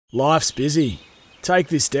Life's busy. Take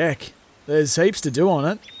this deck. There's heaps to do on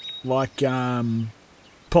it, like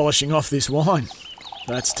polishing off this wine.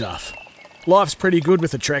 That's tough. Life's pretty good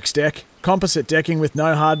with a Trex deck. Composite decking with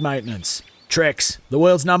no hard maintenance. Trex, the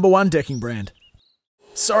world's #1 decking brand.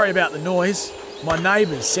 Sorry about the noise. My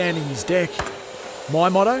neighbour's sanding his deck. My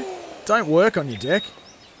motto? Don't work on your deck.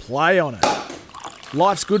 Play on it.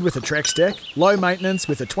 Life's good with a Trex deck. Low maintenance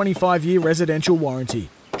with a 25-year residential warranty.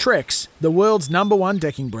 Trex, the world's #1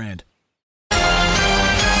 decking brand.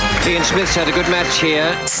 Ian Smith's had a good match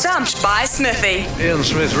here. Stumped by Smithy. Ian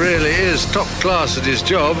Smith really is top class at his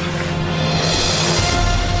job.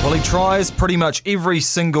 Well, he tries pretty much every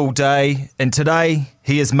single day, and today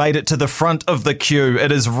he has made it to the front of the queue.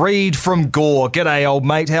 It is Reid from Gore. G'day, old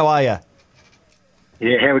mate. How are you?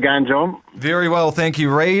 Yeah, how we going, John? Very well, thank you,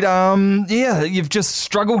 Reid. You've just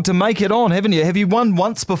struggled to make it on, haven't you? Have you won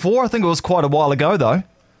once before? I think it was quite a while ago, though.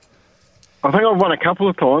 I think I've won a couple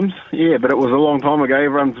of times, yeah, but it was a long time ago.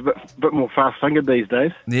 Everyone's a bit more fast-fingered these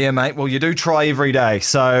days. Yeah, mate. Well, you do try every day,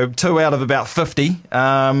 so 2 out of about 50.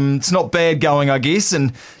 It's not bad going, I guess,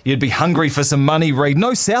 and you'd be hungry for some money, Reid.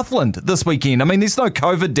 No Southland this weekend. I mean, there's no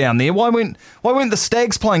COVID down there. Why weren't the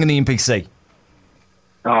Stags playing in the NPC?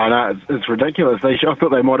 Oh, no, it's ridiculous. I thought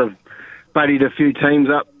they might have buddied a few teams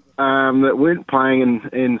up that weren't playing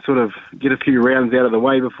and sort of get a few rounds out of the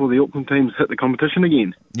way before the Auckland teams hit the competition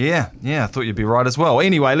again. Yeah, I thought you'd be right as well.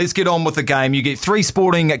 Anyway, let's get on with the game. You get 3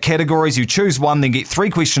 sporting categories. You choose one, then get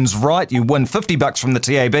 3 questions right. You win $50 from the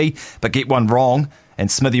TAB, but get one wrong,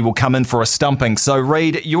 and Smithy will come in for a stumping. So,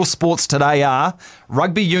 Reid, your sports today are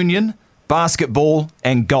rugby union, basketball,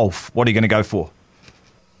 and golf. What are you going to go for?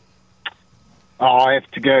 Oh, I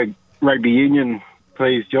have to go rugby union,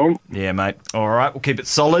 please, John. Yeah, mate. All right, we'll keep it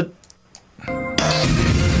solid.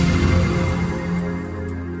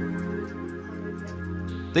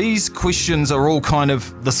 These questions are all kind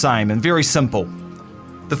of the same and very simple.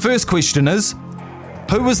 The first question is,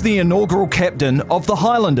 who was the inaugural captain of the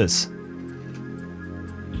Highlanders?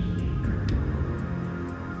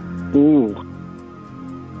 Ooh.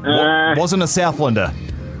 Wasn't a Southlander.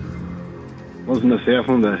 Wasn't a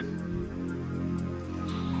Southlander.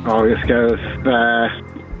 Oh, let's go with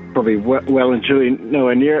probably well and truly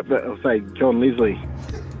nowhere near it, but I'll say John Leslie.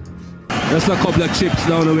 Just a couple of chips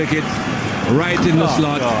down the wicket, right in the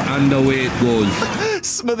slot, God. And away it goes.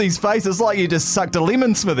 Smithy's face is like you just sucked a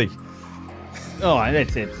lemon, Smithy. Oh,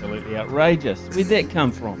 that's absolutely outrageous. Where'd that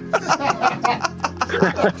come from?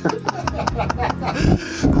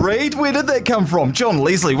 Reid, where did that come from? John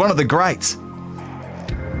Leslie, one of the greats.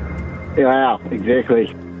 Yeah,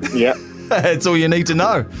 exactly. Yep. That's all you need to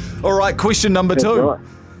know. All right, question number 2. Right.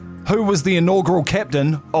 Who was the inaugural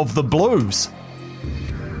captain of the Blues?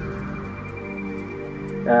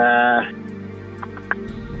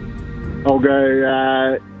 I'll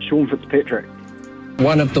go Sean Fitzpatrick.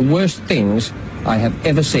 One of the worst things I have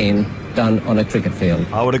ever seen done on a cricket field.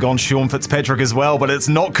 I would have gone Sean Fitzpatrick as well, but it's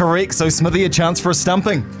not correct, so Smithy, a chance for a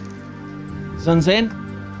stumping. Zinzan?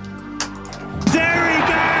 There he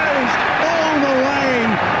goes! All the way!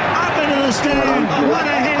 Up into the stand! What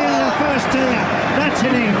a hit in the first tier! That's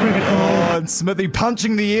hitting a cricket ball. Oh, and Smithy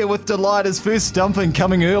punching the air with delight. His first stumping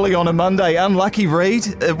coming early on a Monday. Unlucky,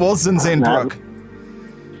 Reid. It was Zinzan Brook.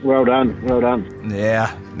 Well done.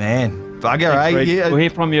 Yeah, man. Bugger, eh? Yeah. We'll hear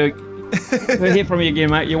from you. We'll hear from you again,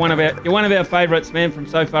 mate. You're one of our favourites, man, from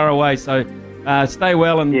so far away. So stay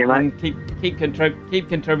well and keep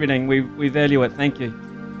contributing. We value it. Thank you.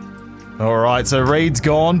 All right, so Reid's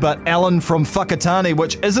gone, but Alan from Whakatane,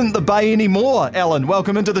 which isn't the Bay anymore. Alan,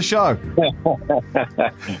 welcome into the show.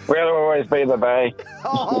 We'll always be the Bay.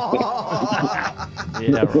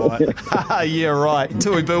 Yeah, right. Yeah, right.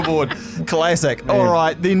 Tui Billboard, classic. Yeah. All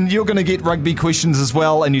right, then you're going to get rugby questions as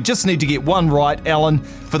well, and you just need to get one right, Alan,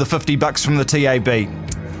 for the $50 from the TAB.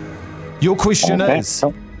 Your question is,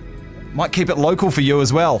 might keep it local for you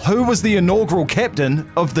as well. Who was the inaugural captain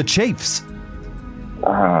of the Chiefs?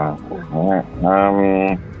 I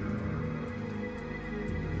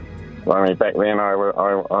mean, back then I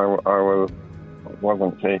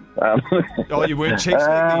wasn't chief. Oh, you weren't Chiefs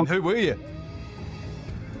back then. Who were you?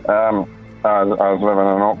 I was living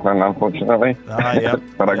in Auckland, unfortunately. Yeah.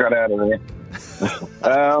 But I got out of there.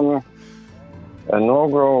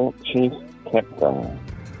 Inaugural chief captain.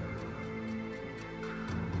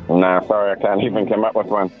 No, sorry, I can't even come up with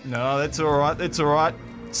one. No, that's all right.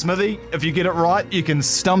 Smithy, if you get it right, you can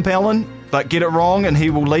stump Alan, but get it wrong and he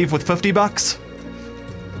will leave with $50.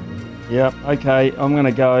 Yep, okay, I'm going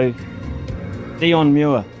to go Dion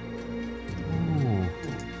Muir.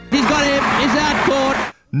 He's got him, he's out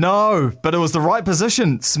caught. No, but it was the right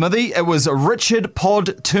position, Smithy. It was Richard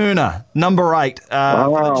Pod Turner, number 8 for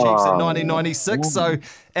the Chiefs in 1996. So,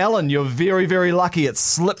 Alan, you're very, very lucky. It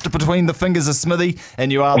slipped between the fingers of Smithy,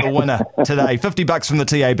 and you are the winner today. $50 from the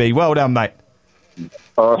TAB. Well done, mate.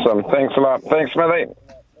 Awesome. Thanks a lot. Thanks, Smithy.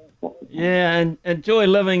 Yeah, and enjoy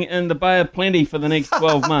living in the Bay of Plenty for the next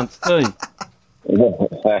 12 months too.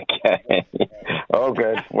 Okay. All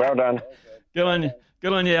good. Well done. Good on you.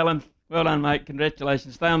 Good on you, Alan. Well done, mate.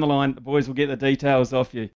 Congratulations. Stay on the line. The boys will get the details off you.